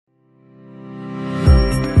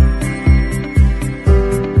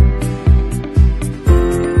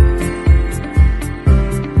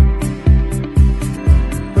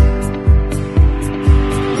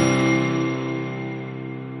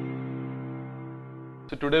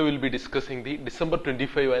So today we will be discussing the December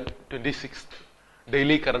 25 and 26th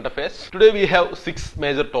daily current affairs. Today we have 6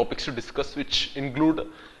 major topics to discuss, which include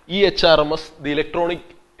e-HRMS, the electronic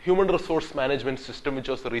human resource management system, which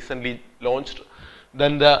was recently launched.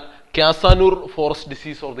 Then the Casanur forest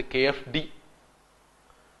disease, or the KFD,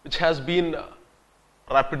 which has been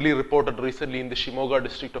rapidly reported recently in the Shimoga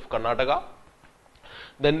district of Karnataka.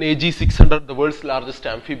 Then AG-600, the world's largest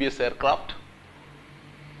amphibious aircraft.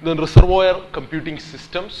 Then reservoir computing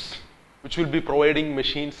systems, which will be providing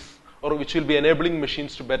machines, or which will be enabling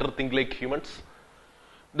machines to better think like humans.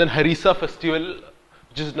 Then Harissa festival,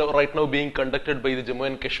 which is right now being conducted by the Jammu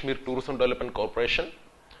and Kashmir Tourism Development Corporation.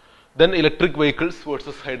 Then electric vehicles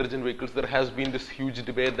versus hydrogen vehicles. There has been this huge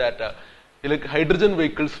debate that hydrogen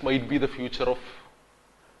vehicles might be the future of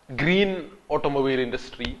green automobile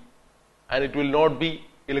industry, and it will not be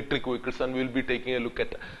electric vehicles, and we will be taking a look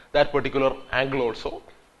at that particular angle also.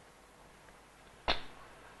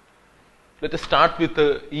 Let us start with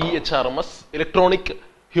the e-HRMS, Electronic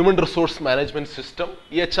Human Resource Management System.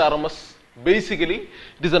 e-HRMS, basically,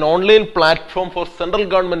 it is an online platform for central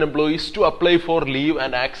government employees to apply for leave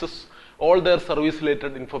and access all their service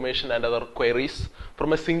related information and other queries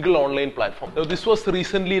from a single online platform. Now, this was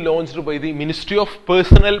recently launched by the Ministry of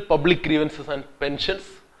Personnel, Public Grievances and Pensions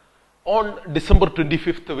on December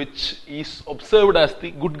 25th, which is observed as the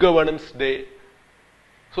Good Governance Day.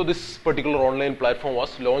 So this particular online platform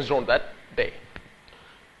was launched on that day.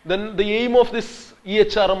 Then the aim of this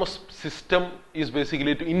e-HRMS system is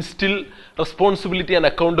basically to instill responsibility and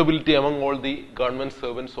accountability among all the government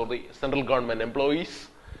servants or the central government employees.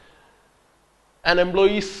 And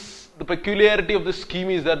employees, the peculiarity of this scheme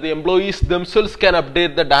is that the employees themselves can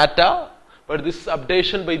update the data, but this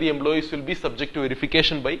updation by the employees will be subject to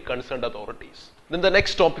verification by concerned authorities. Then the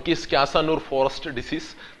next topic is Casanur forest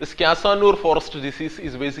disease. This Casanur forest disease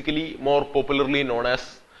is basically more popularly known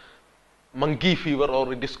as monkey fever,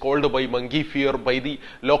 or it is called by monkey fever by the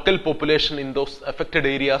local population in those affected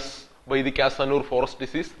areas by the Casanur forest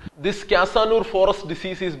disease. This Casanur forest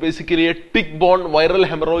disease is basically a tick-borne viral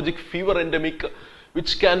hemorrhagic fever endemic,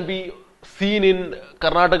 which can be seen in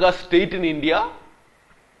Karnataka state in India.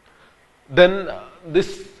 Then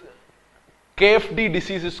this KFD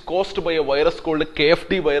disease is caused by a virus called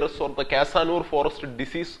KFD virus, or the Casanur forest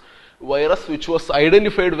disease virus, which was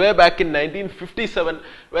identified way back in 1957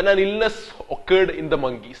 when an illness occurred in the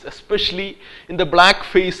monkeys, especially in the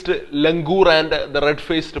black-faced langur and the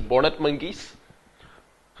red-faced bonnet monkeys.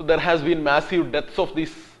 So there has been massive deaths of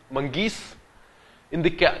these monkeys in the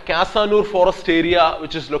Casanur forest area,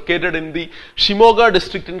 which is located in the Shimoga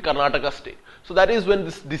district in Karnataka state. So that is when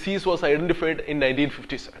this disease was identified in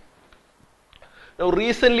 1957. Now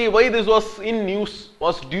recently, why this was in news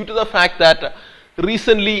was due to the fact that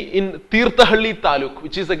recently in Tirthahalli Taluk,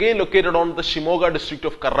 which is again located on the Shimoga district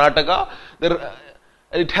of Karnataka,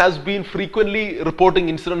 it has been frequently reporting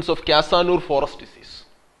incidents of Casanur forest disease.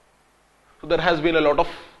 So there has been a lot of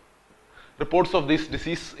reports of this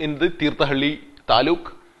disease in the Tirthahalli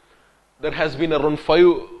Taluk. There has been around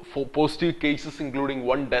 5 positive cases, including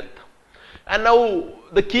 1 death. And now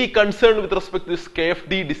the key concern with respect to this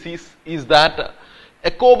KFD disease is that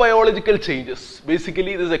ecobiological changes,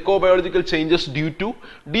 basically these ecobiological changes due to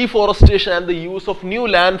deforestation and the use of new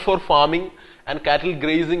land for farming and cattle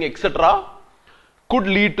grazing, etc., could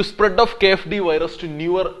lead to spread of KFD virus to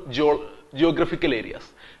newer geographical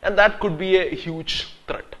areas, and that could be a huge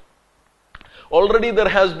threat. Already there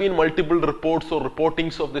has been multiple reports or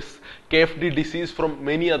reportings of this KFD disease from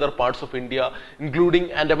many other parts of India,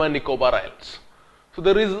 including Andaman Nicobar Islands. So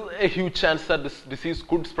there is a huge chance that this disease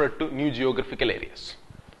could spread to new geographical areas.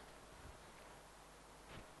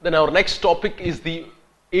 Then our next topic is the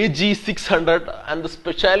AG-600, and the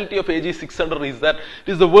speciality of AG-600 is that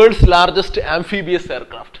it is the world's largest amphibious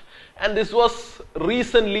aircraft, and this was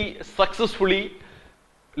recently successfully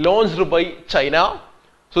launched by China.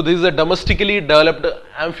 So this is a domestically developed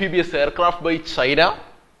amphibious aircraft by China.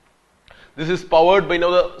 This is powered by,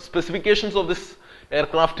 now the specifications of this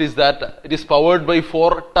aircraft is that it is powered by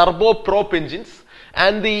 4 turboprop engines,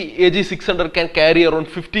 and the AG-600 can carry around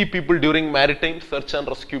 50 people during maritime search and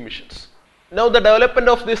rescue missions. Now the development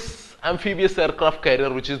of this amphibious aircraft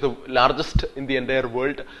carrier, which is the largest in the entire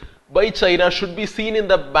world, by China, should be seen in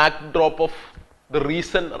the backdrop of the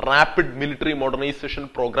recent rapid military modernization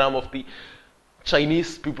program of the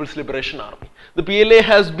Chinese People's Liberation Army. The PLA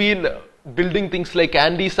has been building things like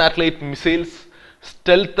anti-satellite missiles,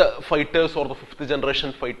 stealth fighters, or the 5th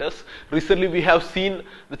generation fighters. Recently we have seen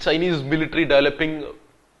the Chinese military developing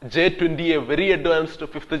J-20, a very advanced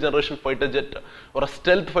 5th generation fighter jet or a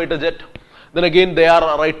stealth fighter jet. Then again they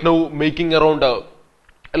are right now making around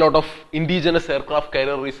a lot of indigenous aircraft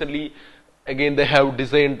carrier. Recently, again, they have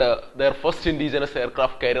designed their first indigenous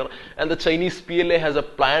aircraft carrier, and the Chinese PLA has a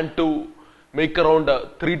plan to make around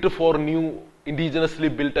 3 to 4 new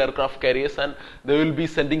indigenously built aircraft carriers, and they will be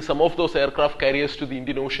sending some of those aircraft carriers to the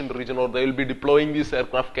Indian Ocean region, or they will be deploying these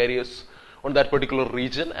aircraft carriers on that particular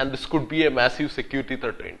region, and this could be a massive security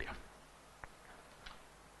threat to India.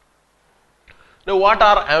 Now, what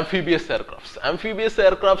are amphibious aircrafts? Amphibious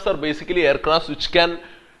aircrafts are basically aircrafts which can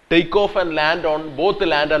take off and land on both the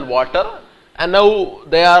land and water, and now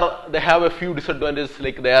they have a few disadvantages,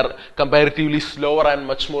 like they are comparatively slower and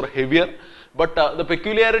much more heavier. But the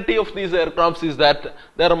peculiarity of these aircrafts is that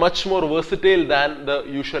they are much more versatile than the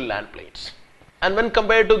usual land planes. And when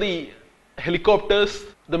compared to the helicopters,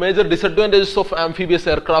 the major disadvantages of amphibious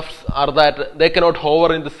aircrafts are that they cannot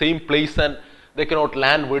hover in the same place and they cannot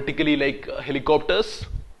land vertically like helicopters.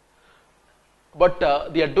 But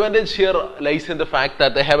the advantage here lies in the fact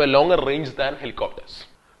that they have a longer range than helicopters.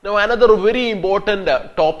 Now, another very important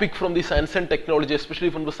topic from the science and technology, especially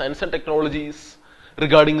from the science and technology, is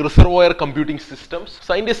regarding reservoir computing systems.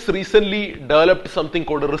 Scientists recently developed something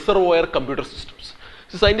called reservoir computer systems.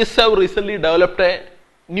 So, scientists have recently developed a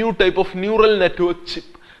new type of neural network chip.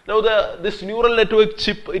 Now, this neural network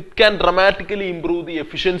chip, it can dramatically improve the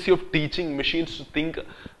efficiency of teaching machines to think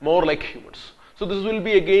more like humans. So, this will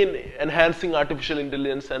be again enhancing artificial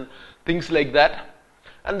intelligence and things like that.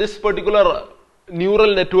 And this particular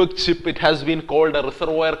neural network chip, it has been called a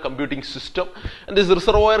reservoir computing system, and this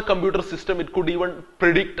reservoir computer system, it could even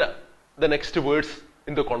predict the next words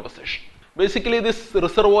in the conversation. Basically, this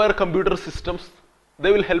reservoir computer systems,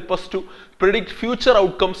 they will help us to predict future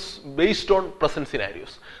outcomes based on present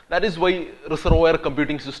scenarios. That is why reservoir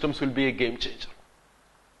computing systems will be a game changer.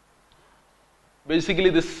 Basically,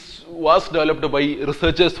 this was developed by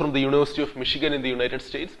researchers from the University of Michigan in the United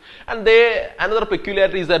States, and another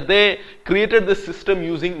peculiarity is that they created this system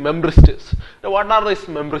using membristors. Now, what are these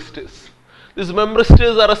membristors? These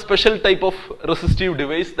membristors are a special type of resistive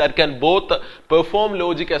device that can both perform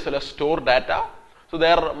logic as well as store data. So,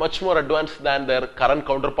 they are much more advanced than their current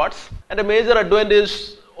counterparts. And a major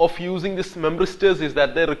advantage of using these membristors is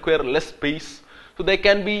that they require less space. So, they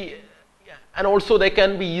can be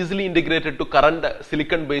easily integrated to current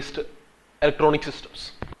silicon-based electronic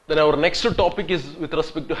systems. Then our next topic is with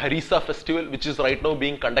respect to Harissa festival, which is right now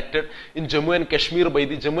being conducted in Jammu and Kashmir by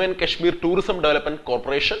the Jammu and Kashmir Tourism Development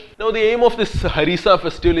Corporation. Now, the aim of this Harissa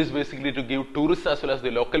festival is basically to give tourists as well as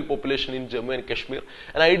the local population in Jammu and Kashmir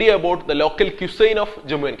an idea about the local cuisine of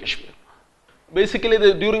Jammu and Kashmir. Basically,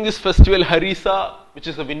 during this festival, Harissa, which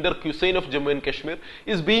is the winter cuisine of Jammu and Kashmir,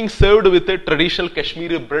 is being served with a traditional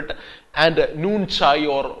Kashmiri bread and noon chai,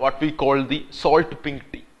 or what we call the salt pink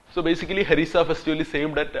tea. So basically, Harissa festival is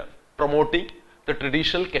aimed at promoting the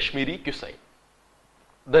traditional Kashmiri cuisine.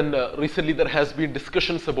 Then recently there has been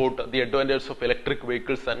discussions about the advantages of electric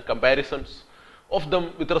vehicles and comparisons of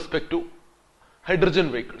them with respect to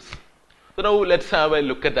hydrogen vehicles. So now let's have a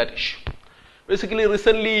look at that issue. Basically,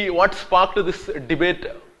 recently what sparked this debate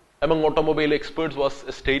among automobile experts was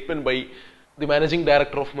a statement by the managing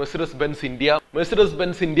director of Mercedes-Benz India.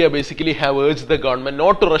 Mercedes-Benz India basically have urged the government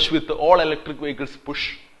not to rush with all electric vehicles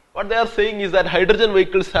push. What they are saying is that hydrogen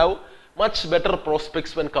vehicles have much better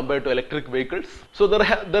prospects when compared to electric vehicles. So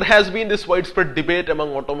there has been this widespread debate among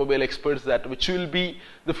automobile experts that which will be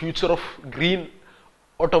the future of green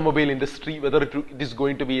automobile industry, whether it is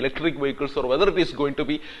going to be electric vehicles or whether it is going to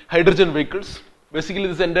be hydrogen vehicles. Basically,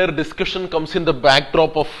 this entire discussion comes in the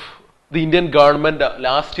backdrop of the Indian government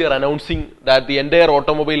last year announcing that the entire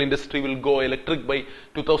automobile industry will go electric by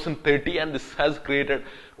 2030, and this has created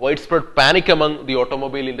widespread panic among the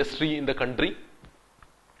automobile industry in the country.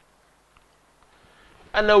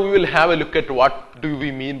 And now we will have a look at what do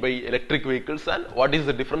we mean by electric vehicles and what is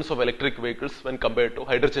the difference of electric vehicles when compared to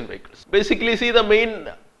hydrogen vehicles. Basically, see, the main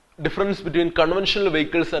difference between conventional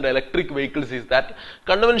vehicles and electric vehicles is that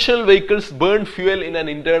conventional vehicles burn fuel in an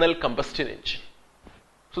internal combustion engine.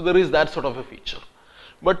 So there is that sort of a feature.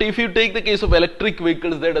 But if you take the case of electric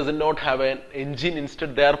vehicles, they does not have an engine,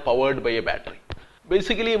 instead they are powered by a battery.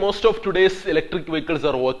 Basically, most of today's electric vehicles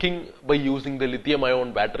are working by using the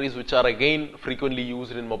lithium-ion batteries, which are again frequently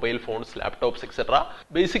used in mobile phones, laptops, etc.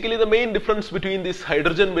 Basically, the main difference between these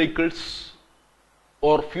hydrogen vehicles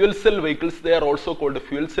or fuel cell vehicles, they are also called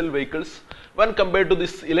fuel cell vehicles, when compared to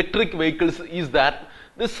these electric vehicles, is that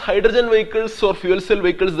these hydrogen vehicles or fuel cell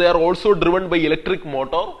vehicles, they are also driven by electric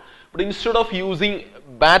motor, but instead of using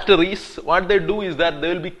batteries, what they do is that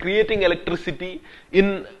they will be creating electricity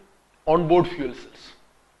in onboard fuel cells.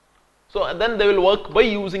 So then they will work by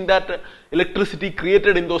using that electricity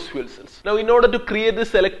created in those fuel cells. Now in order to create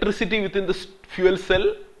this electricity within the fuel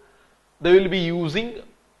cell, they will be using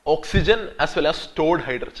oxygen as well as stored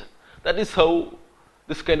hydrogen. That is how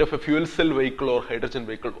this kind of a fuel cell vehicle or hydrogen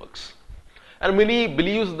vehicle works. And many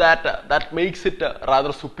believes that that makes it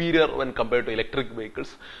rather superior when compared to electric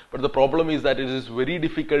vehicles. But the problem is that it is very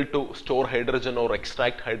difficult to store hydrogen or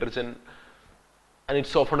extract hydrogen, and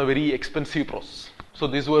it's often a very expensive process. So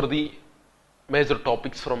these were the major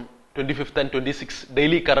topics from 25th and 26th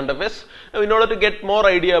daily current affairs. Now in order to get more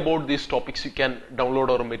idea about these topics, you can download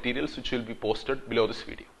our materials which will be posted below this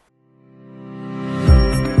video.